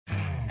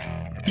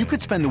You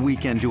could spend the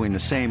weekend doing the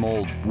same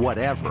old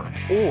whatever,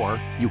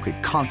 or you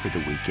could conquer the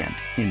weekend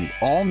in the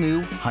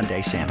all-new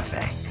Hyundai Santa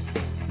Fe.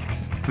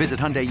 Visit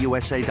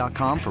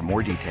HyundaiUSA.com for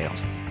more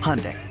details.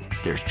 Hyundai,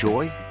 there's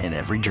joy in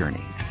every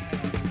journey.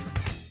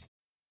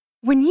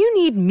 When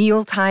you need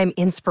mealtime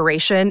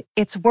inspiration,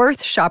 it's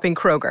worth shopping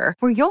Kroger,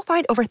 where you'll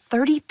find over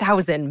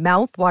 30,000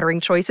 mouth-watering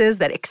choices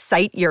that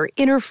excite your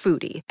inner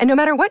foodie. And no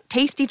matter what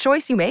tasty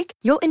choice you make,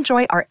 you'll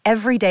enjoy our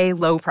everyday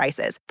low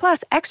prices,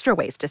 plus extra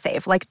ways to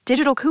save, like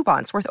digital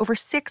coupons worth over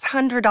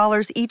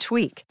 $600 each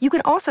week. You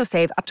can also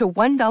save up to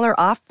 $1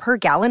 off per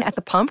gallon at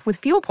the pump with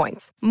fuel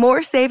points.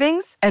 More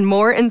savings and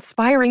more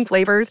inspiring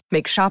flavors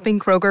make shopping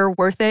Kroger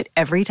worth it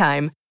every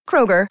time.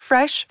 Kroger,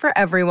 fresh for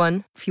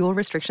everyone. Fuel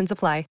restrictions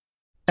apply.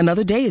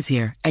 Another day is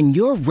here, and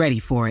you're ready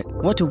for it.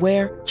 What to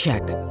wear?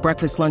 Check.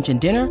 Breakfast, lunch, and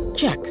dinner?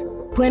 Check.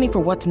 Planning for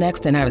what's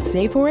next and how to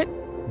save for it?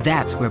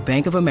 That's where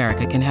Bank of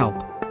America can help.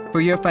 For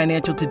your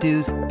financial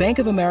to-dos, Bank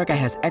of America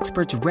has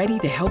experts ready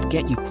to help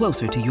get you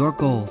closer to your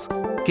goals.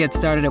 Get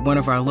started at one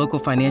of our local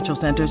financial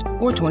centers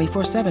or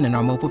 24/7 in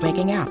our mobile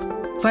banking app.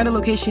 Find a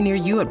location near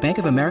you at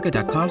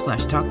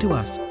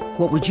bankofamerica.com/talktous.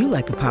 What would you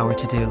like the power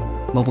to do?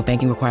 Mobile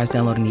banking requires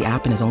downloading the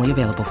app and is only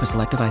available for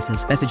select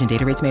devices. Message and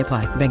data rates may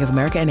apply. Bank of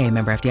America N.A.,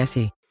 member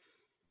FDIC.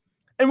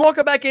 And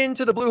welcome back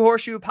into the Blue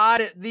Horseshoe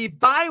Pod, the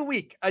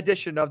bye-week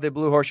edition of the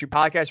Blue Horseshoe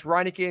Podcast.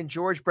 Reineke and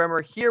George Bremer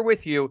here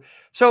with you.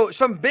 So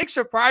some big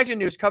surprising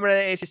news coming out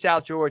of the AFC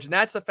South, George, and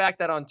that's the fact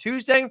that on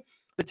Tuesday,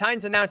 the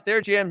Titans announced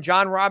their GM,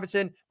 John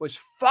Robinson, was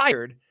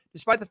fired,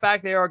 despite the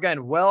fact they are,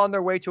 again, well on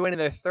their way to winning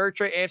their third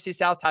straight AFC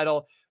South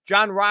title.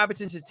 John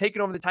Robinson has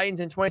taken over the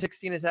Titans in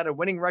 2016, has had a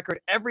winning record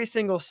every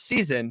single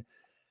season.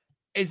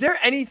 Is there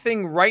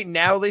anything right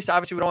now, at least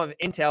obviously we don't have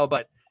intel,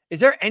 but is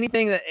there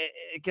anything that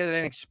can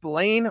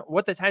explain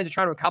what the Titans are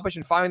trying to accomplish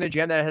in firing their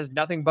GM that has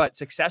nothing but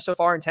success so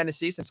far in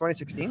Tennessee since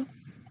 2016?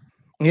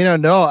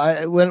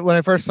 No. When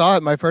I first saw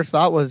it, my first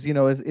thought was,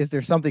 is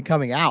there something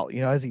coming out?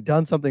 Has he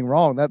done something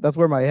wrong? That's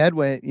where my head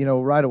went,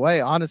 right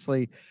away,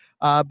 honestly.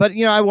 But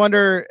I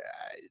wonder.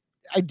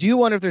 I do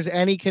wonder if there's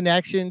any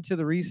connection to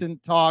the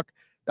recent talk.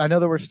 I know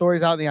there were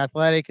stories out in the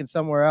Athletic and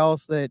somewhere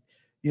else that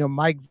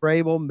Mike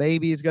Vrabel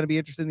maybe is going to be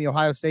interested in the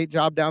Ohio State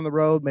job down the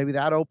road. Maybe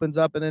that opens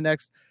up in the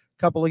next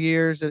couple of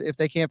years if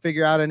they can't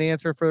figure out an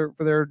answer for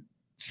their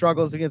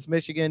struggles against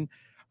Michigan.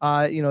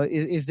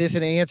 Is this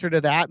an answer to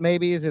that?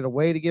 Maybe is it a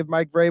way to give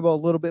Mike Vrabel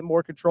a little bit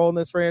more control in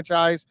this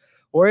franchise,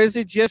 or is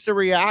it just a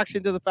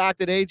reaction to the fact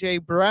that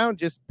AJ Brown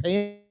just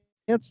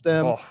pants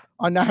them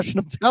on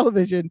national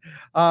television?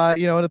 In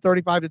a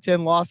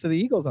 35-10 loss to the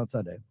Eagles on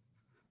Sunday.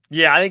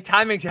 Yeah, I think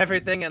timing's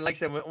everything. And like I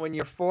said, when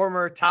your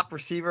former top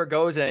receiver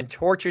goes and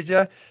tortures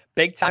you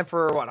big time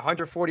for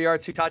 140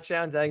 yards, 2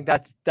 touchdowns, I think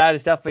that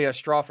is definitely a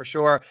straw for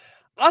sure.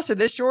 Also,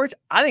 this, George,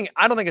 I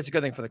don't think it's a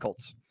good thing for the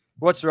Colts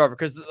whatsoever.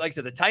 Because like I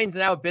said, the Titans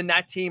now have been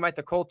that team. Like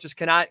the Colts just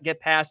cannot get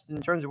past in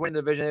terms of winning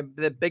the division,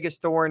 the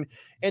biggest thorn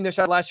in their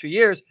side the last few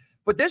years.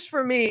 But this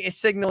for me is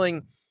signaling,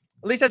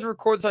 at least as we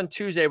record this on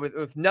Tuesday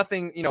with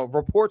nothing,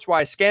 reports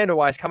wise, scandal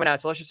wise coming out.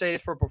 So let's just say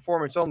it's for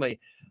performance only.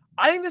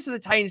 I think this is the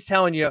Titans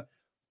telling you,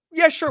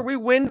 yeah, sure, we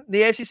win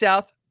the AFC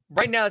South.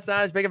 Right now, it's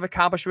not as big of an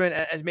accomplishment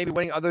as maybe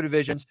winning other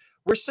divisions.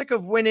 We're sick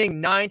of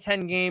winning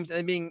 9-10 games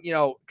and being,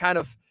 kind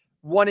of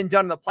one and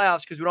done in the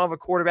playoffs because we don't have a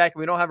quarterback and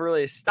we don't have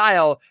really a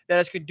style that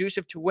is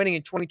conducive to winning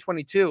in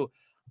 2022.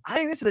 I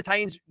think this is the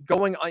Titans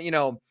going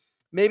on,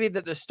 maybe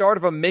the start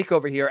of a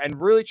makeover here and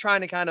really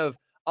trying to kind of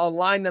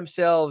align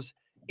themselves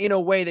in a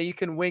way that you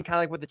can win kind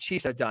of like what the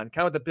Chiefs have done,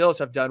 kind of what the Bills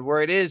have done,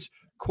 where it is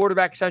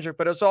quarterback centric,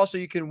 but it's also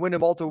you can win in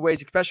multiple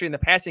ways, especially in the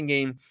passing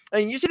game. I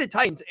mean, you see the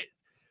Titans,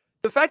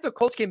 the fact that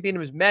Colts can't beat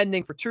them is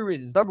maddening for 2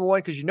 reasons. Number one,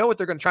 because you know what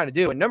they're going to try to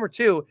do. And number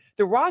two,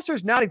 the roster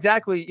is not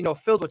exactly,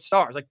 filled with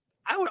stars. Like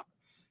I don't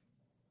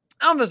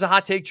know if there's a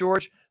hot take,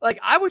 George. Like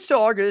I would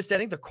still argue this. I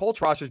think the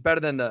Colts roster is better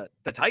than the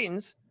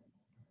Titans.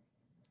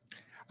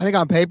 I think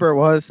on paper it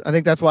was. I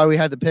think that's why we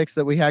had the picks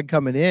that we had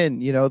coming in,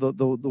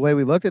 the way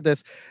we looked at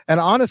this. And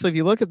honestly, if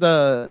you look at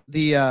the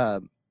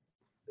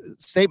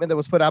statement that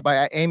was put out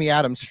by Amy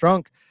Adams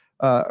Strunk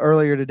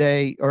earlier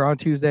today or on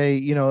Tuesday,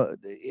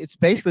 it's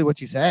basically what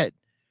you said,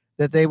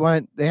 that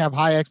they have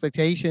high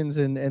expectations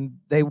and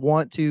they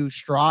want to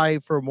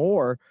strive for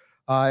more.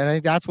 And I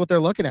think that's what they're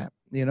looking at.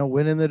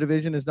 Winning the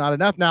division is not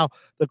enough. Now,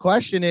 the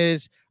question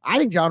is, I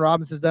think John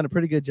Robinson's done a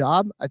pretty good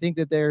job. I think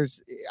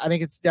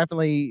it's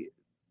definitely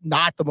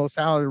not the most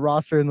talented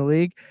roster in the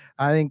league.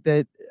 I think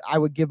that I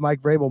would give Mike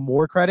Vrabel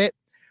more credit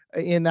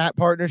in that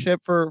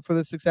partnership for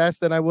the success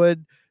than I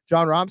would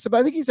John Robinson,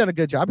 but I think he's done a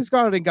good job. He's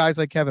brought in guys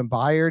like Kevin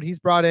Byard. He's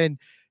brought in,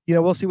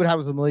 we'll see what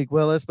happens with Malik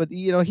Willis, but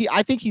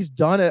I think he's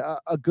done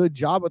a good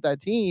job with that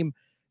team.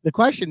 The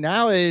question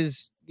now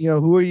is,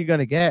 who are you going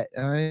to get?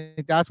 And I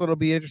think that's what'll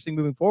be interesting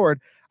moving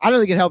forward. I don't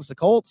think it helps the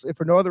Colts if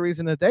for no other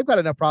reason that they've got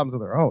enough problems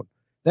of their own.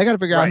 They got to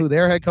figure out who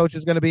their head coach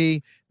is going to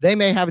be. They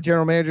may have a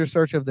general manager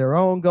search of their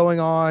own going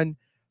on.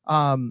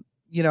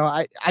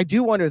 I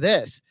do wonder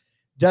this.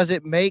 Does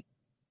it make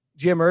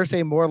Jim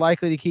Irsay more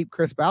likely to keep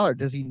Chris Ballard?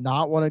 Does he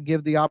not want to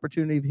give the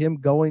opportunity of him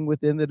going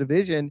within the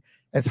division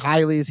as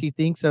highly as he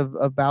thinks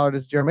of Ballard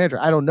as general manager?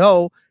 I don't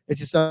know. It's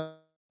just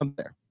something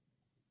there.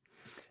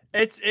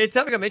 It's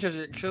something I'm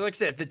interested in. So like I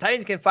said, if the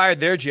Titans can fire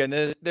their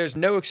GM, there's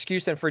no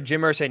excuse then for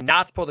Jim Irsay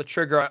not to pull the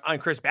trigger on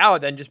Chris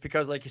Ballard then, just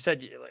because, like you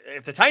said,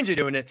 if the Titans are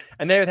doing it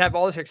and they would have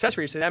all this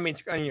accessories, so that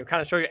means, kind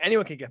of show you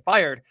anyone can get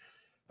fired.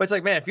 But it's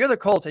like, man, if you're the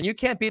Colts and you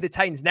can't beat the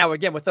Titans now,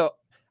 again,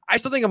 I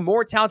still think a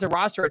more talented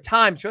roster at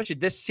times, especially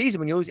this season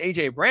when you lose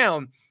A.J.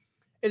 Brown,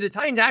 if the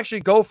Titans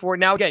actually go for it.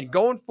 Now, again,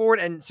 going for it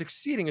and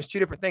succeeding is two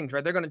different things,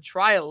 right? They're going to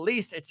try, at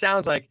least it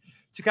sounds like,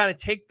 to kind of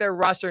take their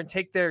roster and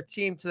take their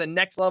team to the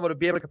next level to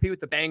be able to compete with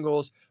the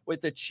Bengals,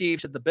 with the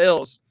Chiefs, with the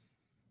Bills.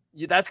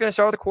 That's going to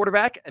start with the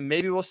quarterback, and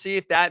maybe we'll see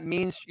if that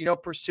means,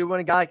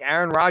 pursuing a guy like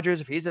Aaron Rodgers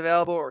if he's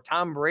available, or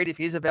Tom Brady if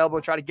he's available,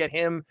 try to get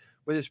him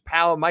with his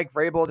pal Mike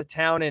Vrabel to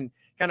town and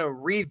kind of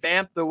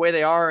revamp the way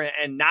they are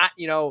and not,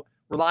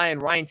 rely on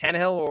Ryan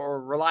Tannehill,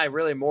 or rely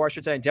really more, I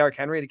should say, on Derrick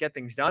Henry to get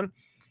things done.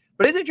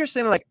 But it's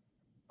interesting, like,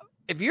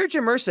 if you're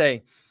Jim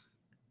Irsay,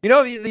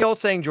 the old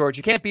saying, George,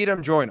 you can't beat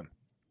them, join them.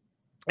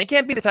 They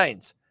can't beat the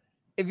Titans.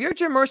 If you're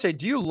Jim Irsay,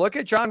 do you look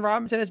at John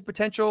Robinson as a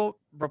potential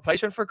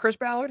replacement for Chris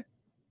Ballard?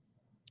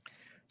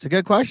 It's a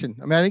good question.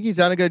 I mean, I think he's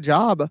done a good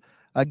job.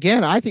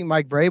 Again, I think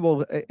Mike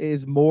Vrabel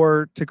is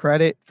more to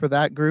credit for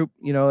that group.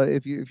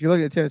 If you're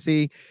looking at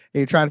Tennessee and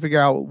you're trying to figure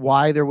out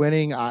why they're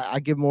winning, I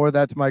give more of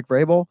that to Mike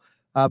Vrabel.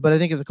 But I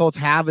think if the Colts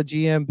have a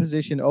GM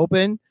position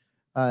open,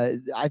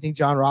 I think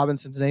John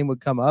Robinson's name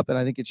would come up, and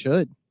I think it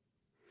should.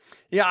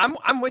 Yeah,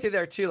 I'm with you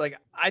there too. Like,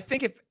 I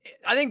think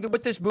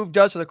what this move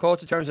does for the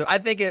Colts in terms of, I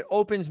think it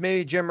opens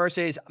maybe Jim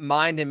Irsay's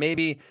mind, and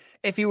maybe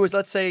if he was,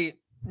 let's say,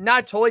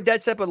 not totally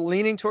dead set, but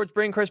leaning towards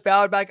bringing Chris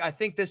Ballard back, I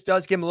think this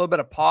does give him a little bit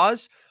of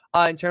pause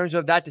in terms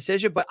of that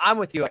decision. But I'm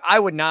with you. Like, I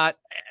would not,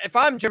 if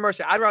I'm Jim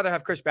Irsay, I'd rather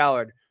have Chris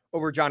Ballard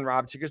over John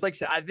Robinson, because, like I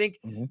said, I think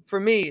for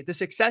me, the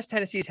success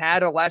Tennessee's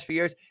had over the last few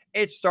years,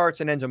 it starts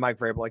and ends with Mike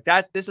Vrabel. Like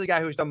that, this is a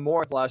guy who's done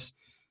more with less.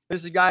 This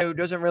is a guy who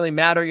doesn't really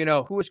matter,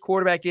 who his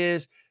quarterback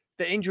is,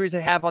 the injuries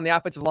they have on the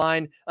offensive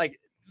line. Like,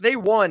 they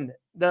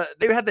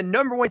had the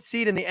number one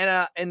seed in the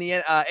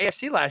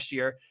AFC last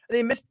year, and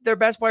they missed their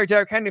best player,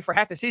 Derrick Henry, for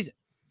half the season.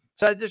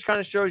 So that just kind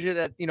of shows you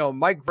that,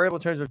 Mike Vrabel, in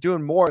terms of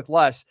doing more with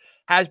less,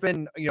 has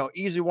been,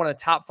 easily one of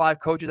the top 5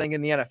 coaches, I think,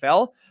 in the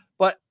NFL.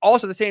 But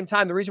also at the same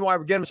time, the reason why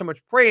we're getting him so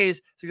much praise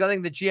is because I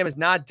think the GM has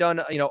not done,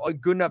 a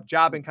good enough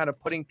job in kind of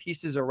putting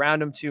pieces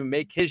around him to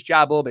make his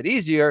job a little bit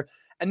easier.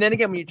 And then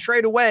again, when you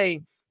trade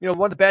away, one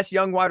of the best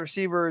young wide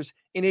receivers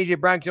in A.J.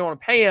 Brown, because you don't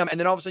want to pay him, and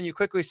then all of a sudden you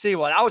quickly see,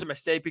 well, that was a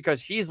mistake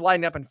because he's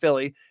lighting up in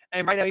Philly.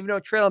 And right now, even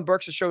though Treylon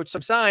Burks has showed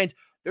some signs,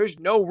 there's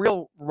no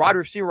real wide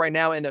receiver right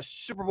now in a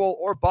Super Bowl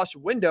or bust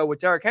window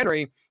with Derrick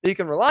Henry that you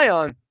can rely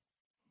on.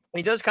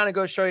 He does kind of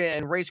go show you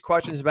and raise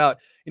questions about,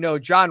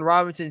 John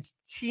Robinson's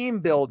team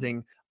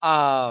building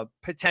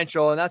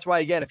potential. And that's why,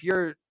 again, if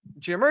you're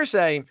Jim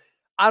Irsay,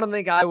 I don't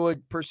think I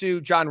would pursue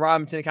John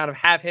Robinson and kind of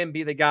have him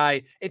be the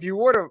guy. If you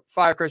were to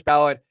fire Chris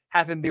Ballard,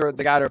 have him be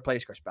the guy to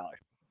replace Chris Ballard.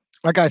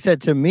 Like I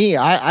said, to me,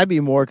 I'd be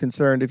more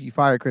concerned if you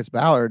fire Chris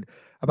Ballard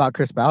about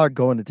Chris Ballard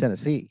going to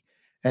Tennessee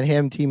and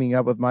him teaming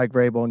up with Mike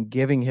Vrabel and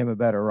giving him a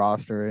better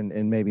roster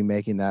and maybe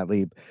making that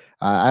leap.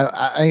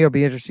 I think it'll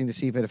be interesting to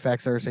see if it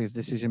affects Irsay's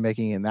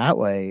decision-making in that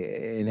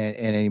way in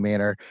any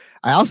manner.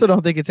 I also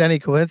don't think it's any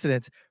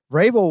coincidence.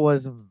 Vrabel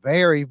was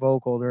very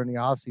vocal during the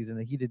offseason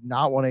that he did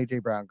not want A.J.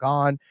 Brown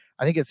gone.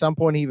 I think at some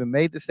point he even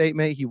made the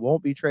statement, he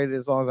won't be traded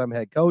as long as I'm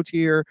head coach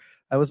here.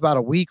 It was about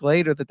a week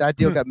later that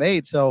deal got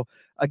made. So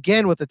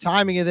again, with the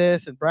timing of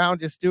this and Brown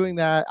just doing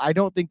that, I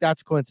don't think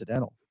that's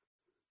coincidental.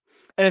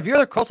 And if you're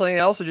the Colts, I think it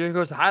also just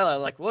goes to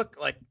highlight, like, look,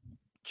 like,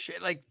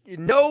 shit, like,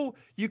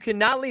 you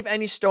cannot leave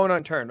any stone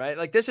unturned, right?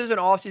 Like, this is an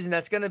offseason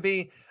that's going to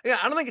be,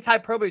 I don't think it's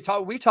hyperbole.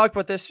 We've talked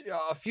about this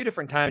a few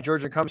different times,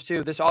 George, when it comes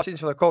to this offseason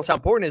for the Colts. How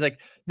important it is, like,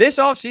 this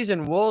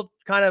offseason will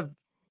kind of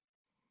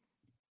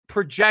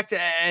project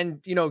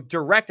and,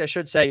 direct, I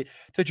should say,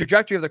 the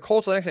trajectory of the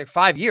Colts for the next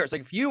 5 years.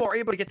 Like, if you are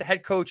able to get the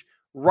head coach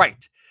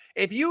right,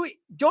 if you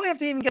don't have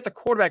to even get the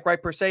quarterback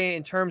right, per se,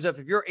 in terms of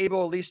if you're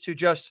able at least to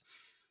just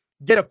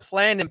get a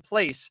plan in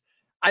place,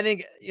 I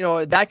think,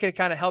 that could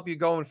kind of help you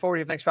going forward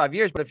for the next 5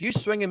 years. But if you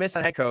swing and miss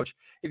on head coach,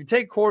 if you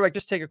take a quarterback,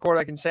 just take a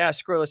quarterback and say,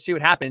 screw it, let's see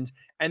what happens.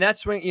 And that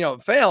swing,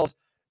 fails.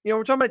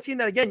 We're talking about a team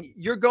that, again,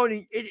 you're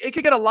going to, it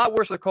could get a lot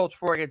worse for the Colts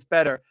before it gets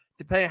better,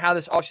 depending on how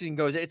this offseason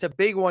goes. It's a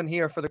big one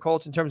here for the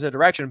Colts in terms of the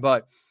direction.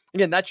 But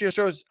again, that just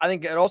shows, I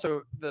think, it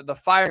also, the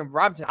firing of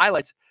Robinson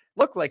highlights,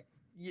 look, like,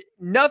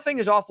 nothing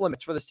is off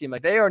limits for this team.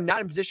 Like, they are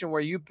not in a position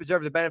where you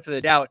deserve the benefit of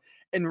the doubt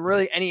in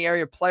really any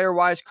area,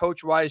 player-wise,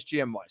 coach-wise,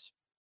 GM-wise.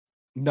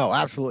 No,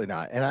 absolutely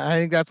not. And I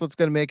think that's what's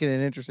going to make it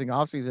an interesting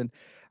offseason.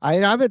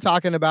 I've been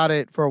talking about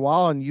it for a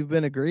while, and you've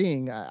been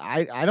agreeing.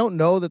 I don't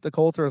know that the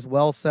Colts are as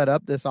well set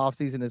up this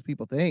offseason as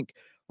people think,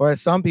 or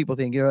as some people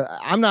think.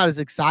 I'm not as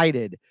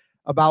excited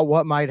about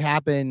what might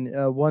happen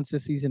once the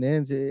season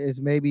ends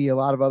as maybe a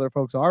lot of other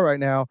folks are right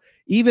now.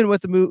 Even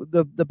with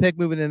the pick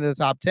moving into the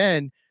top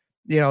 10,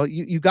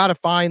 you got to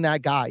find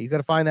that guy. You got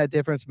to find that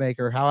difference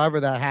maker, however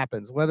that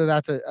happens, whether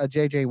that's a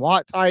JJ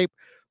Watt type,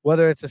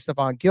 whether it's a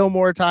Stephon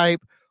Gilmore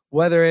type,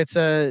 whether it's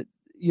a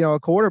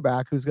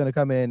quarterback who's going to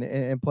come in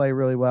and play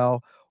really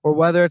well, or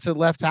whether it's a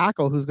left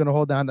tackle who's going to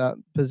hold down that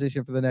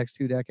position for the next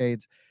 2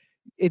 decades.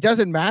 It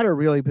doesn't matter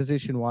really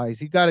position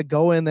wise. You got to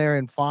go in there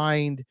and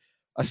find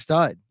a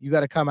stud. You got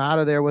to come out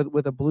of there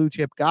with a blue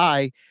chip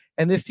guy.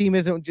 And this team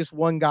isn't just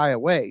one guy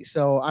away.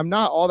 So I'm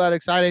not all that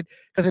excited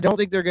because I don't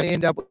think they're going to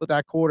end up with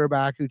that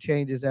quarterback who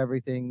changes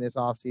everything this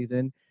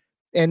offseason.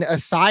 And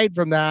aside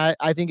from that,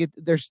 I think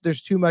there's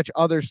too much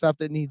other stuff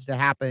that needs to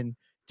happen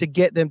to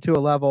get them to a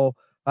level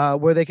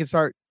where they can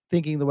start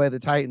thinking the way the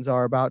Titans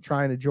are about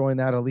trying to join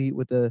that elite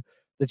with the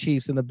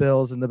Chiefs and the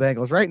Bills and the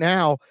Bengals. Right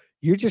now,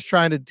 you're just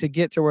trying to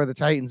get to where the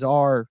Titans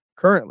are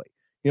currently.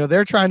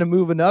 They're trying to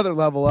move another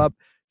level up.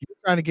 You're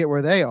trying to get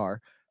where they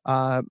are.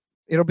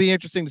 It'll be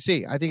interesting to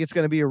see. I think it's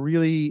going to be a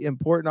really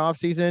important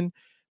offseason,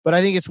 but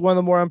I think it's one of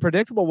the more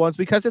unpredictable ones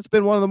because it's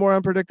been one of the more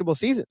unpredictable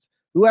seasons.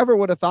 Whoever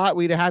would have thought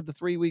we'd have had the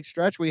 3-week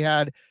stretch we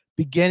had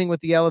beginning with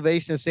the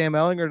elevation of Sam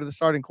Ehlinger to the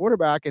starting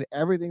quarterback and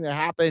everything that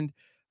happened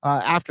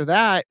after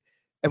that.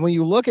 And when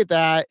you look at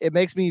that, it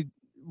makes me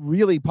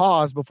really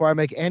pause before I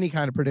make any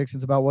kind of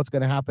predictions about what's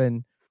going to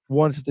happen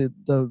once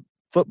the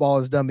football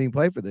is done being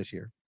played for this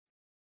year.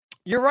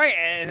 You're right,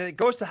 and it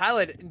goes to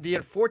highlight the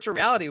unfortunate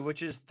reality,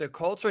 which is the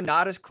Colts are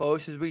not as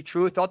close as we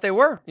truly thought they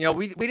were.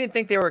 We didn't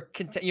think they were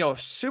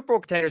Super Bowl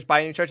contenders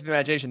by any stretch of the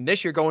imagination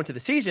this year going into the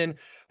season.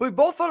 But we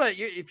both thought that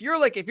if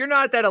you're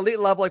not at that elite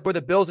level like where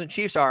the Bills and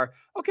Chiefs are,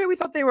 okay, we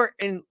thought they were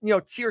in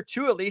tier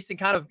 2 at least and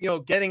kind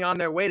of getting on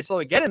their way to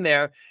slowly get in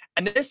there.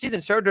 And this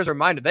season served as a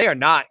reminder they are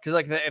not,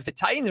 because if the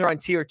Titans are on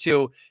tier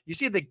 2, you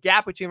see the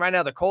gap between right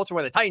now the Colts and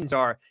where the Titans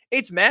are,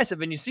 it's massive,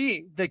 and you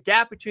see the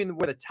gap between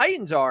where the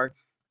Titans are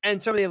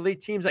and some of the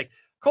elite teams. Like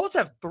Colts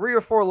have 3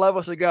 or 4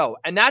 levels to go,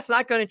 and that's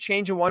not going to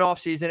change in one off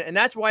season. And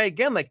that's why,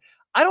 again,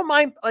 I don't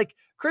mind.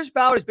 Chris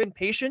Ballard has been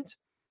patient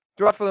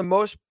throughout for the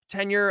most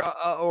tenure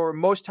or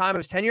most time of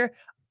his tenure.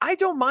 I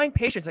don't mind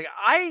patience.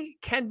 I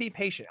can be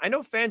patient. I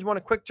know fans want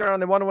a quick turnaround.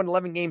 They want to win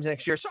 11 games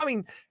next year. So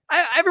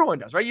everyone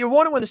does, right? You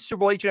want to win the Super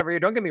Bowl each and every year.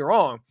 Don't get me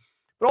wrong.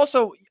 But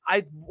also,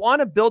 I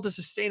want to build a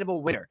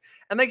sustainable winner.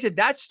 And like I said,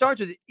 that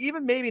starts with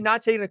even maybe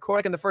not taking a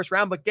quarterback in the first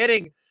round, but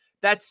getting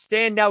that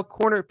standout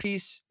corner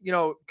piece,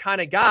 kind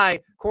of guy,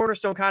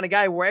 cornerstone kind of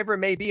guy, wherever it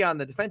may be on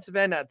the defensive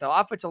end, at the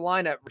offensive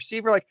line, at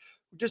receiver,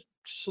 just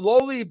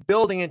slowly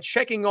building and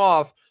checking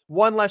off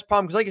one less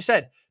problem. Because like you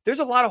said, there's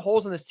a lot of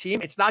holes in this team.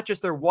 It's not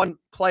just their one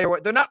player.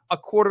 They're not a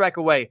quarterback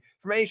away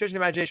from any stretch of the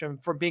imagination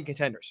from being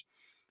contenders.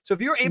 So if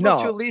you're able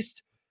to at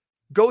least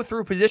go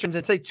through positions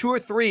and say 2 or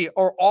 3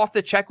 are off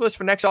the checklist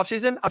for next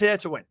offseason, I'll say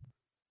that's a win.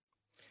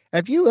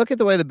 If you look at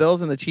the way the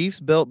Bills and the Chiefs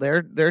built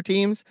their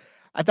teams,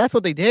 that's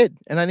what they did.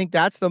 And I think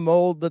that's the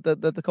mold that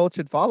the Colts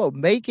should follow.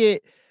 Make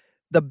it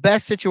the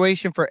best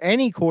situation for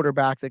any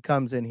quarterback that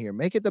comes in here.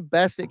 Make it the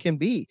best it can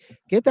be.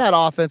 Get that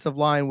offensive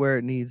line where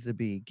it needs to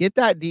be. Get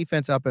that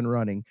defense up and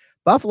running.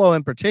 Buffalo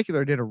in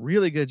particular did a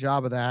really good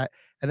job of that.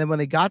 And then when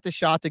they got the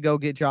shot to go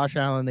get Josh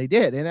Allen, they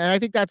did. And I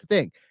think that's the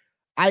thing.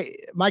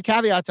 My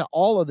caveat to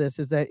all of this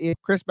is that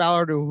if Chris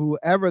Ballard or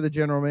whoever the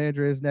general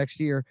manager is next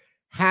year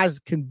has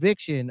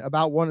conviction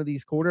about one of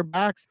these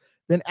quarterbacks,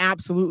 then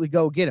absolutely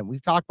go get him.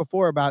 We've talked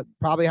before about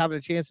probably having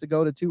a chance to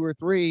go to 2 or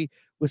 3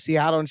 with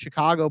Seattle and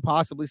Chicago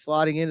possibly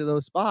slotting into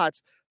those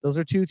spots. Those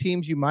are 2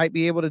 teams you might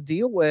be able to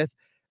deal with.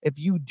 If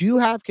you do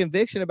have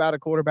conviction about a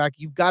quarterback,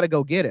 you've got to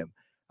go get him.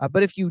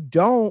 But if you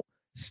don't,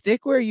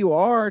 stick where you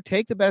are,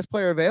 take the best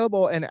player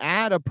available, and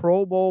add a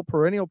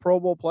perennial Pro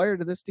Bowl player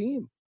to this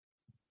team.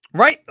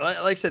 Right. Like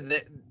I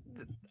said,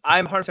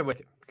 I'm 100% with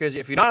you, because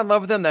if you're not in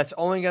love with them, that's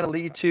only going to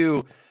lead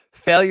to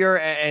failure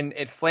and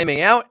it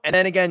flaming out. And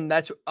then again,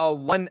 that's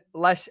one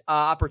less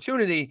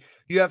opportunity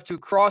you have to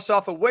cross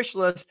off a wish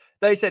list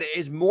that I said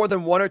is more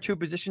than 1 or 2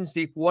 positions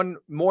deep,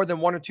 more than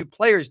 1 or 2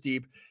 players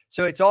deep.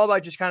 So it's all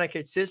about just kind of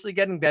consistently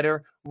getting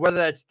better, whether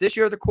that's this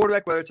year the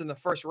quarterback, whether it's in the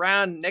first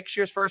round, next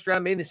year's first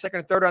round, maybe the second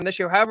or third round this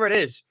year, however it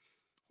is.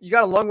 You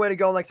got a long way to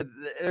go. Like I said,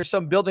 there's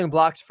some building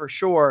blocks for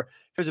sure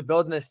in terms of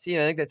building this team.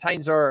 I think the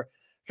Titans are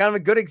kind of a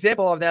good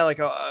example of that.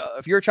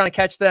 If you're trying to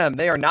catch them,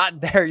 they are not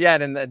there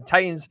yet. And the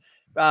Titans,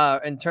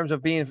 in terms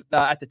of being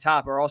at the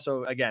top, are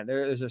also, again,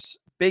 there's this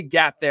big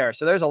gap there.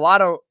 So there's a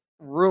lot of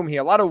room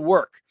here, a lot of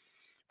work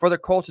for the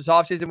Colts this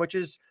offseason, which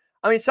is,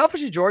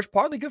 selfishly, George,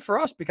 partly good for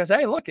us because,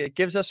 hey, look, it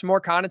gives us more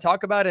content to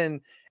talk about,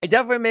 and it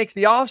definitely makes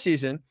the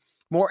offseason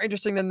more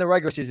interesting than the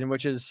regular season,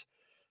 which is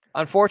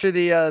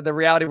unfortunately the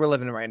reality we're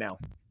living in right now.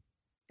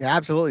 Yeah,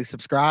 absolutely.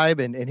 Subscribe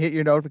and hit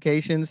your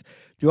notifications.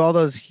 Do all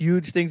those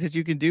huge things that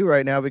you can do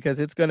right now, because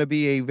it's going to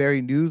be a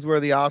very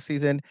newsworthy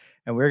offseason,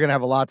 and we're going to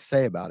have a lot to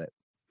say about it.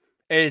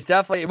 It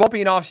won't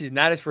be an offseason,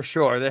 that is for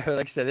sure. Like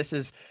I said, this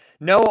is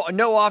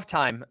No off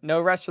time,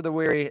 no rest for the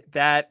weary.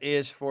 That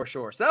is for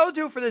sure. So that'll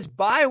do it for this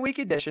bye-week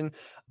edition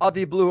of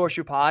the Blue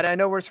Horseshoe Pod. I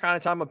know we're just kind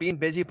of talking about being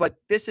busy, but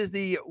this is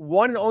the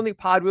one and only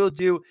pod we'll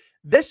do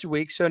this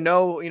week. So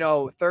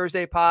no,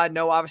 Thursday pod,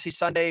 no, obviously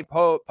Sunday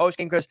post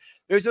game, because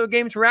there's no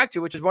game to react to,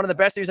 which is one of the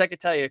best news I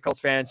could tell you, Colts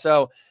fans.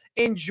 So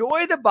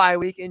enjoy the bye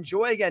week.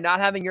 Enjoy, again, not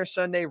having your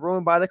Sunday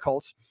ruined by the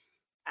Colts.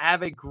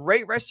 Have a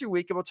great rest of your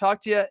week, and we'll talk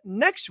to you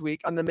next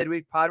week on the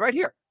midweek pod right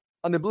here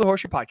on the Blue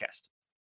Horseshoe Podcast.